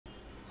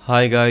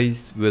Hi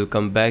guys,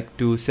 welcome back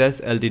to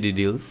SaaS Ltd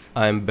Deals.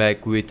 I am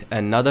back with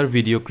another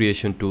video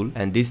creation tool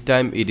and this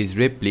time it is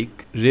RepliQ.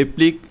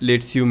 RepliQ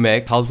lets you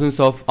make thousands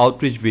of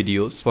outreach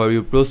videos for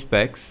your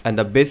prospects, and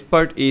the best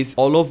part is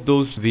all of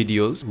those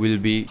videos will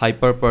be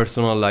hyper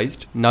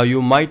personalized. Now you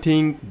might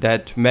think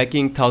that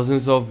making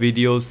thousands of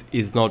videos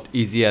is not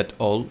easy at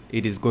all.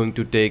 It is going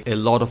to take a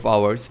lot of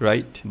hours,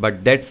 right?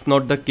 But that's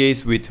not the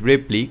case with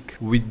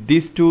RepliQ. With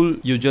this tool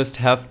you just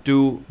have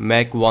to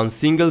make one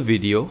single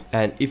video,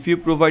 and if you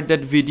provide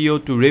that video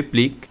to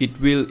RepliQ, it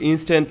will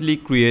instantly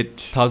create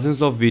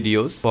thousands of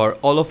videos for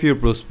all of your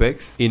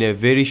prospects in a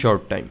very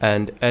short time.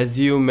 And as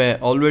you may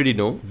already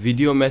know,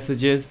 video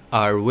messages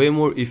are way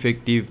more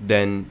effective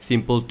than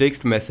simple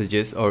text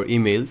messages or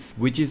emails,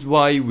 which is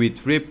why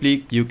with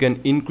RepliQ you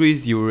can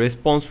increase your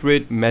response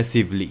rate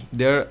massively.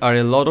 There are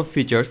a lot of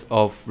features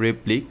of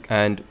RepliQ,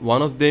 and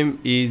one of them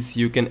is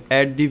you can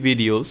add the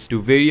videos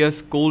to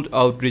various cold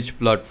outreach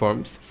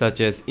platforms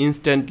such as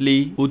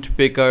Instantly,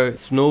 Woodpecker,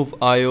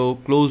 Snove.io,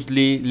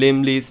 Closely,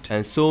 Lemlist,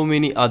 and so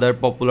many other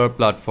popular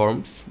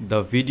platforms.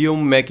 The video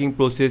making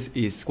process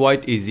is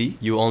quite easy.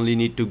 You only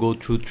need to go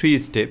through 3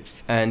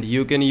 steps, and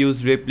you can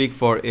use RepliQ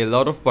for a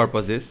lot of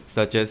purposes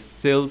such as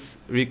sales,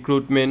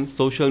 recruitment,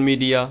 social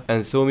media,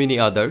 and so many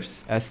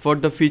others. As for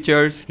the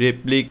features,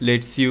 RepliQ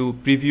lets you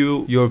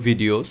preview your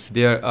videos.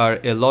 There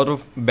are a lot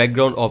of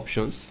background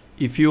options.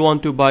 If you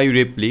want to buy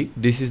RepliQ,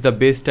 this is the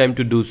best time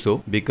to do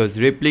so because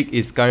RepliQ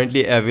is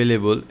currently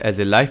available as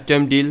a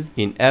lifetime deal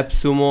in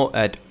Appsumo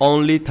at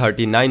only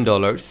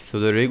 $39. So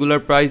the regular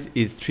price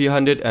is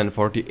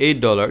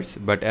 $348,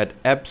 but at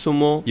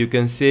Appsumo you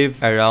can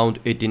save around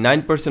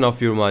 89%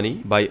 of your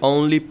money by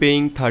only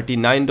paying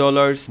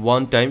 $39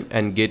 one time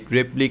and get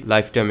RepliQ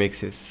lifetime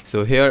access.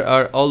 So here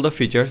are all the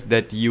features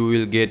that you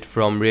will get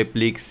from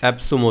RepliQ's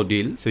Appsumo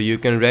deal. So you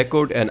can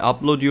record and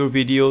upload your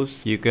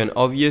videos. You can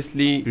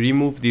obviously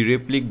remove the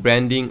RepliQ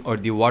branding or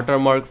the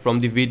watermark from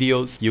the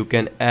videos. You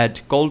can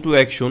add call to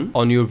action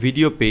on your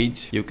video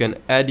page. You can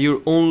add your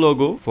own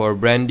logo for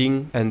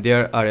branding, and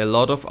there are a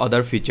lot of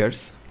other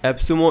features.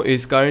 Appsumo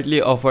is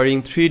currently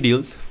offering 3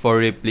 deals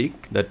for RepliQ.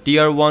 The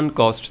tier 1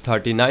 cost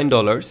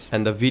 $39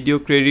 and the video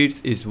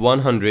credits is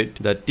 $100.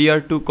 The tier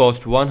 2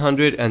 cost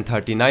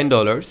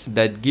 $139.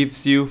 That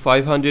gives you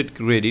 500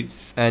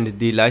 credits, and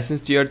the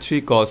license tier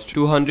 3 cost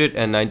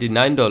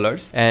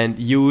 $299 and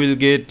you will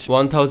get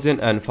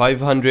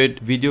 1500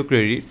 video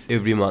credits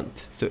every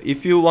month. So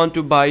if you want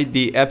to buy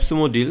the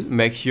Appsumo deal,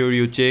 make sure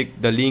you check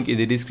the link in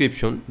the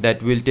description.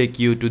 That will take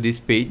you to this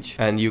page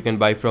and you can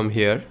buy from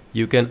here.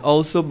 You can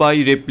also buy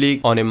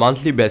RepliQ on a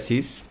monthly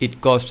basis.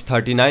 It costs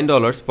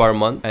 $39 per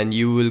month and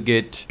you will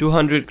get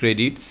 200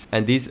 credits,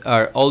 and these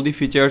are all the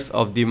features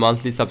of the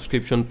monthly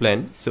subscription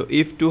plan. So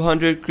if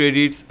 200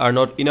 credits are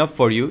not enough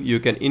for you,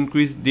 you can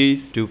increase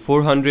this to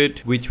 400,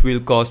 which will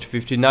cost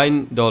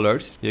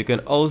 $59. You can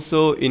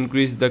also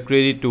increase the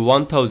credit to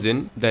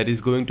 1000, that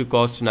is going to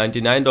cost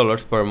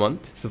 $99 per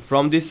month. So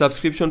from this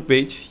subscription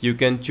page you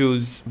can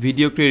choose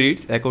video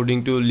credits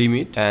according to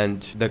limit,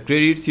 and the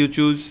credits you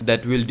choose,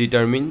 that will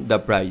determine the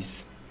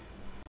price.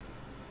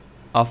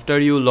 After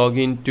you log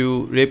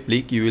into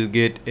RepliQ, you will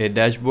get a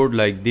dashboard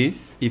like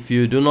this. If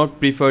you do not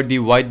prefer the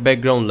white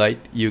background light,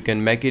 you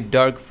can make it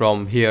dark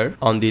from here.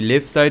 On the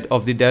left side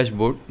of the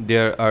dashboard,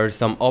 there are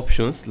some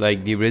options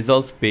like the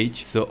results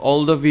page. So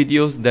all the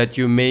videos that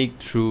you make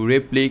through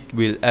RepliQ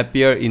will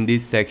appear in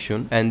this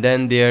section, and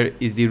then there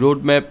is the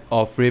roadmap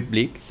of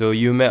RepliQ. So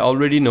you may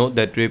already know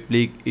that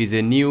RepliQ is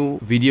a new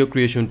video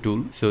creation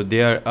tool. So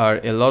there are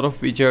a lot of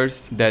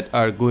features that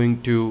are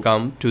going to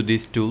come to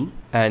this tool,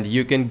 and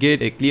you can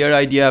get a clear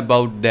idea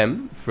about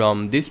them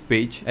from this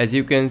page. As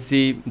you can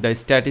see, the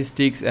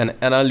statistics and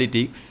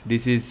analytics,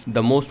 this is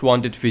the most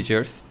wanted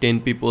features.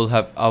 10 people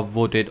have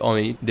upvoted on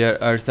it.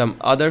 There are some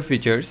other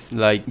features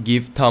like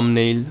GIF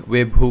thumbnail,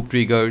 webhook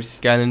triggers,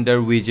 calendar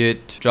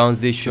widget,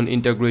 transition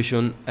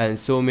integration, and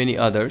so many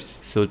others.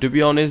 So to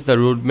be honest, the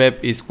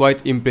roadmap is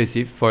quite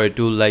impressive for a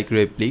tool like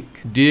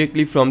RepliQ.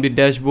 Directly from the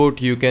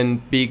dashboard you can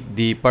pick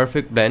the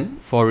perfect plan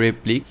for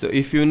RepliQ. So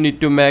if you need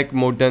to make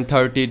more than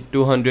 30,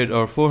 200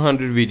 or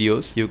 400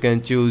 videos, you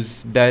can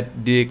choose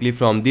that directly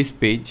from this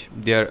page.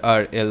 There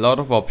are a lot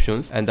of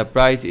options and the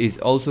price is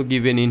also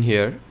given in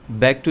here.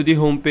 Back to the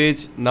home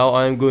page. Now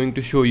I am going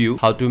to show you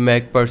how to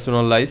make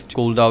personalized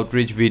cold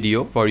outreach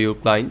video for your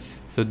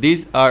clients. So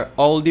these are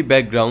all the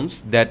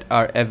backgrounds that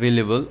are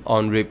available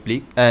on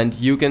RepliQ, and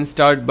you can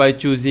start by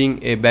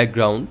choosing a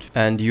background,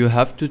 and you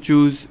have to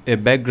choose a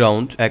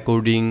background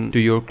according to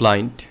your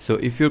client. So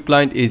if your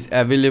client is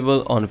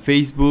available on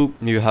Facebook,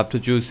 you have to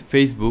choose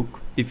Facebook.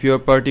 If you are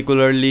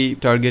particularly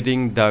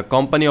targeting the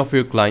company of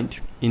your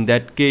client, In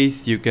that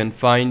case, you can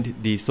find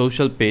the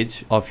social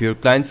page of your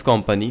client's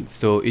company.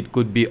 So it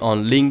could be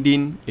on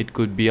LinkedIn, it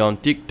could be on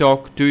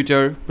TikTok,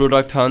 Twitter,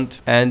 Product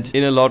Hunt, and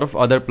in a lot of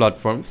other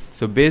platforms.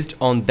 So based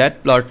on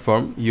that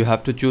platform, you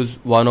have to choose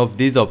one of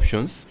these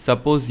options.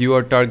 Suppose you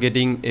are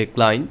targeting a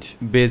client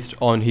based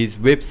on his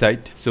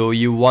website. So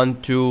you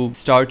want to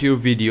start your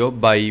video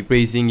by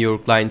praising your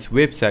client's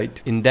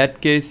website. In that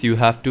case, you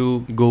have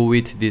to go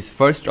with this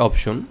first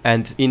option,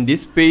 and in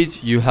this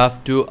page you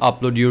have to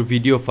upload your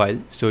video file.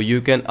 So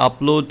you can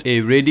upload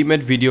a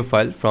ready-made video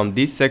file from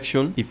this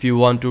section. If you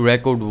want to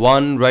record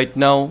one right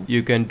now,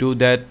 you can do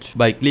that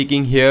by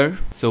clicking here.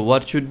 So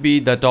what should be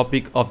the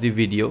topic of the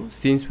video?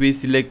 Since we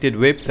selected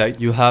website,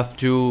 you have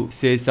to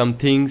say some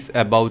things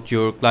about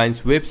your client's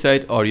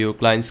website or your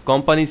client's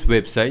company's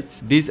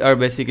websites. These are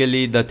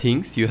basically the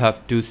things you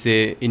have to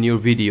say in your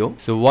video.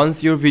 So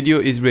once your video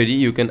is ready,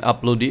 you can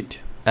upload it.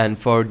 And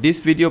for this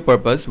video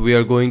purpose, we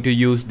are going to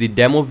use the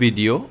demo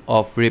video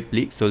of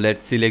RepliQ. So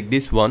let's select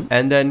this one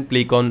and then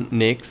click on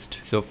next.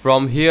 So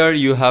from here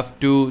you have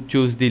to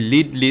choose the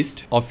lead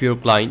list of your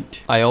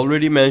client. I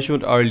already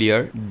mentioned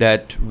earlier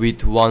that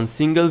with one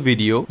single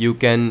video you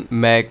can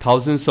make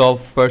thousands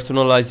of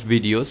personalized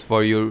videos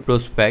for your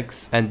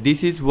prospects, and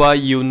this is why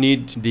you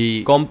need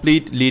the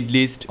complete lead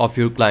list of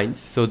your clients.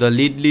 So the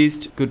lead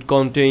list could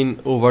contain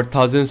over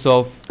thousands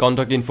of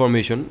contact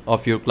information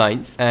of your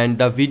clients, and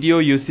the video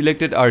you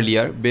selected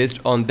earlier, based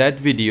on that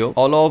video,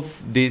 all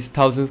of these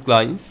thousands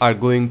clients are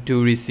going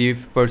to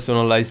receive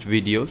personalized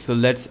videos. So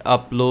let's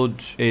upload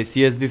a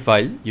CSV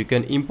file. You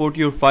can import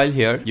your file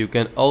here. You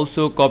can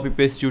also copy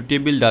paste your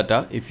table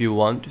data if you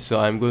want. So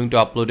I'm going to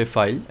upload a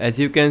file. As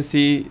you can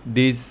see,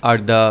 these are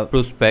the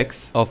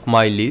prospects of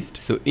my list.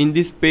 So in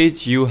this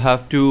page you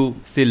have to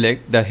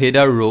select the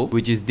header row,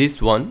 which is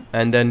this one,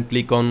 and then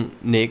click on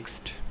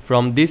next.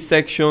 From this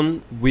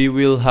section, we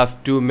will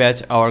have to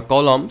match our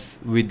columns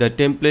with the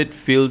template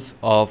fields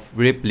of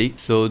RepliQ.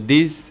 So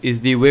this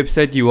is the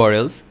website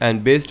URLs,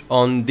 and based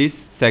on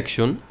this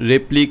section,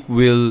 RepliQ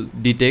will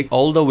detect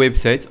all the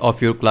websites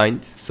of your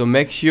clients. So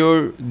make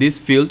sure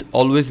this field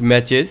always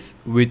matches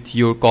with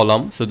your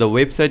column. So the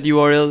website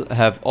URL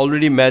have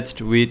already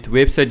matched with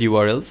website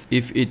URLs.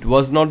 If it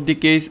was not the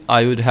case,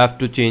 I would have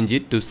to change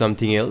it to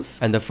something else.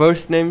 And the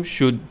first name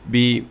should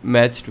be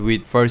matched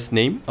with first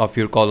name of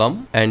your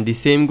column, and the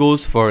same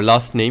goes for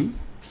last name.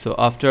 So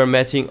after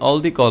matching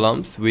all the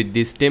columns with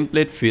these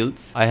template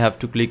fields, I have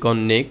to click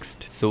on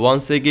next. So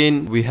once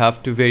again, we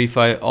have to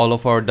verify all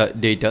of our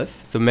data.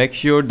 So make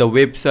sure the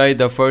website,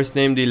 the first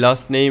name, the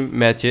last name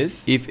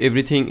matches. If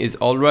everything is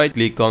alright,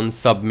 click on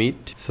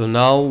submit. So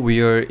now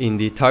we are in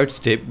the third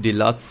step, the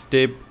last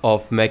step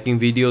of making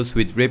videos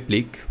with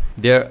RepliQ.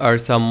 There are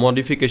some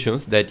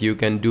modifications that you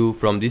can do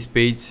from this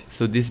page.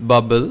 So this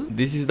bubble,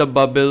 this is the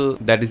bubble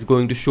that is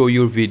going to show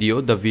your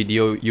video, the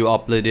video you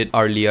uploaded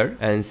earlier.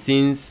 And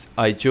since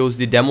I chose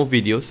the demo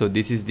video, so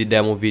this is the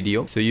demo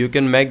video. So you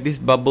can make this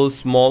bubble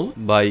small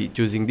by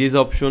choosing this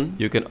option.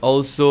 You can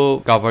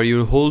also cover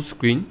your whole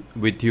screen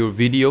with your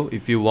video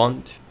if you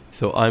want.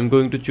 So I'm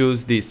going to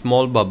choose the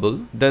small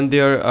bubble. Then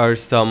there are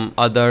some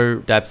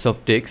other types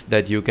of text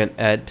that you can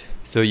add.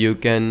 So you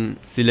can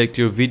select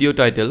your video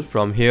title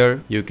from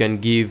here. You can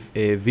give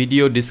a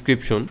video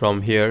description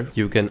from here.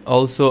 You can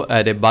also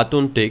add a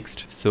button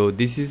text. So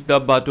this is the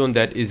button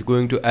that is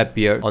going to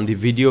appear on the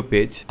video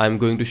page. I'm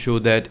going to show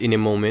that in a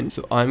moment.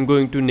 So I'm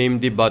going to name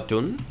the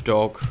button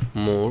Talk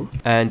More.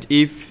 And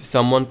if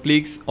someone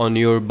clicks on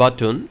your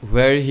button,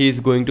 where he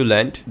is going to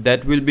land,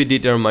 that will be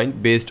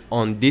determined based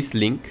on this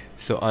link.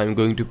 So I'm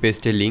going to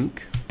paste a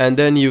link, and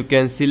then you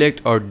can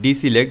select or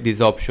deselect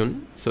this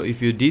option. So if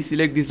you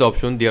deselect this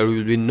option, there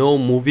will be no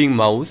moving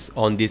mouse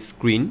on this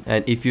screen,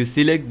 and if you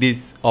select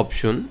this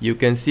option, you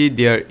can see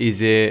there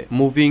is a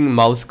moving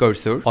mouse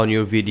cursor on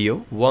your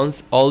video.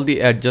 Once all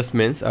the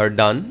adjustments are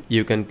done,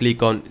 you can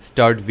click on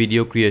start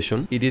video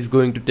creation. It is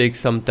going to take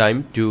some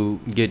time to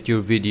get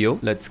your video.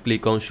 Let's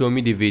click on show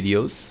me the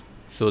videos.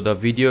 So the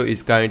video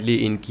is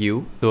currently in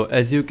queue. So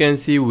as you can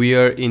see, we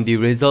are in the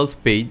results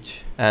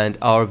page and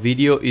our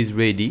video is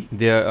ready.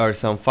 There are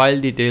some file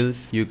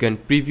details. You can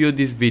preview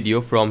this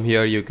video from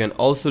here. You can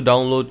also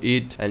download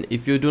it, and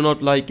if you do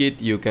not like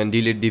it, you can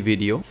delete the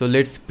video. So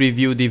let's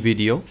preview the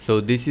video. So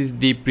this is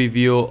the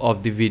preview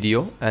of the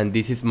video, and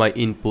this is my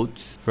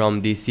inputs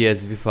from the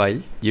CSV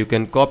file. You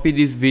can copy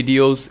this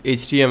video's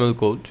HTML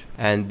code,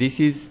 and this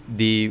is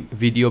the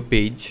video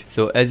page.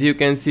 So as you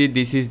can see,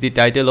 this is the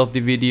title of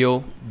the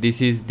video.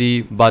 This is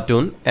the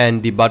button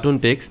and the button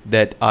text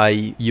that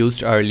I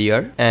used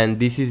earlier, and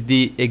this is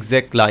the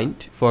exact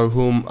client for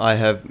whom I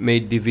have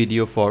made the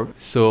video for.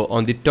 So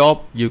on the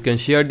top, you can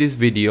share this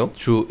video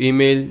through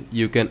email.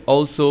 You can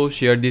also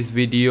share this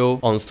video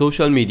on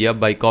social media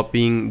by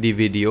copying the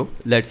video.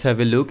 Let's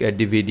have a look at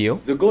the video.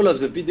 The goal of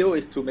the video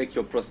is to make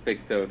your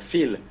prospect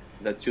feel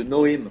that you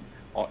know him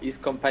or his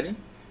company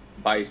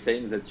by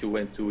saying that you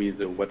went to his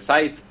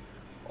website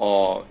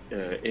or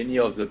any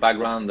of the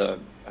background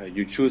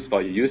you choose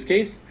for your use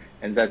case,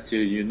 and that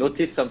you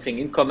notice something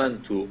in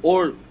common to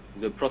all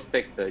the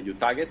prospect you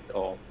target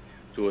or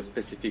to a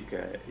specific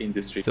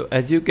industry. So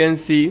as you can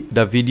see,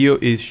 the video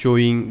is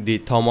showing the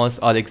Thomas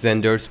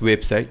Alexander's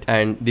website,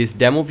 and this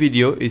demo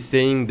video is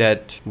saying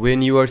that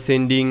when you are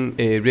sending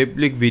a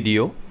RepliQ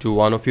video to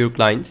one of your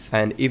clients,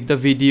 and if the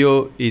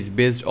video is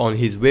based on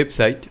his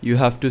website, you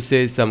have to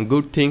say some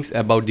good things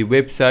about the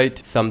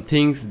website, some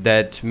things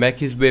that make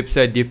his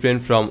website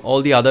different from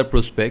all the other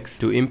prospects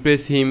to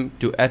impress him,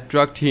 to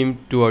attract him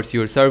towards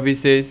your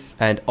services.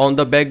 And on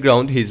the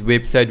background, his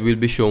website will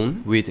be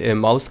shown with a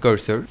mouse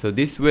cursor. So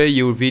this way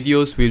your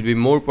videos will be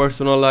more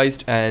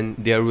personalized and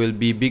there will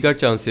be bigger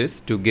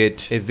chances to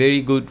get a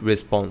very good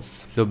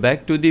response. So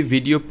back to the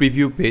video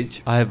preview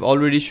page, I have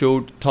already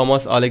showed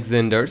Thomas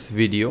Alexander's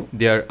video.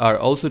 There are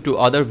also two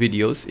other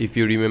videos if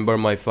you remember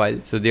my file.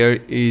 So there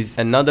is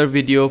another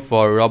video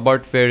for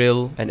Robert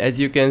Farrell, and as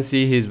you can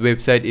see, his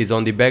website is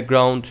on the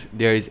background.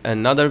 There is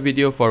another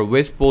video for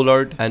Wes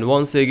Pollard, and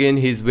once again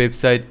his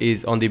website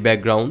is on the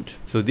background.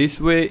 So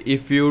this way,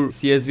 if your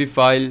CSV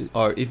file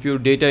or if your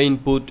data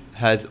input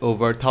has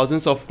over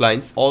thousands of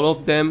clients, all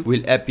of them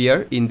will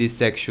appear in this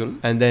section,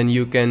 and then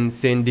you can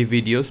send the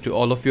videos to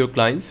all of your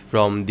clients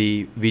from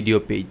the video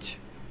page.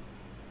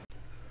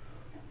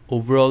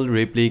 Overall,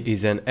 RepliQ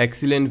is an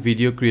excellent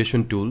video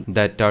creation tool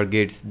that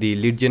targets the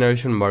lead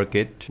generation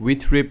market.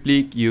 With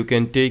RepliQ, you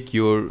can take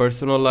your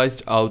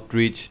personalized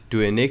outreach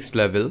to a next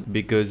level,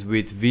 because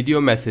with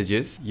video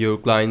messages, your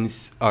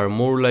clients are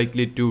more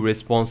likely to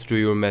respond to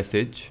your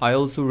message. I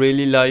also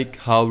really like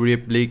how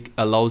RepliQ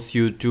allows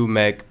you to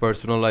make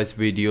personalized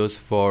videos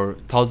for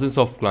thousands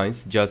of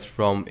clients just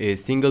from a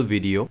single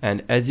video.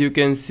 And as you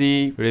can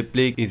see,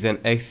 RepliQ is an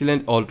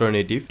excellent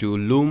alternative to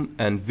Loom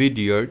and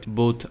Vidyard.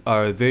 Both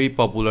are very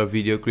popular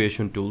video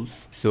creation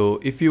tools. So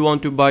if you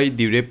want to buy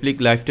the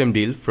RepliQ Lifetime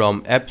Deal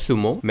from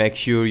Appsumo, make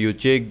sure you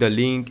check the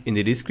link in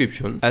the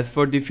description. As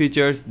for the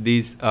features,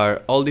 these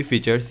are all the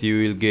features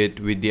you will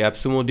get with the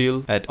Appsumo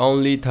deal at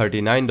only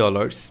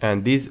 $39,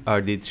 and these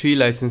are the 3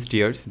 license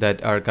tiers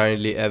that are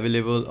currently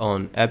available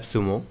on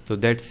Appsumo. So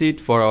that's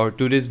it for our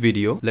today's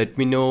video. Let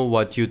me know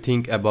what you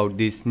think about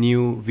this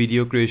new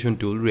video creation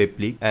tool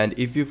RepliQ, and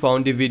if you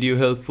found the video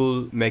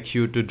helpful, make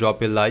sure to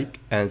drop a like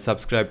and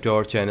subscribe to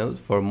our channel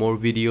for more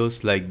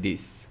videos like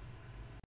this.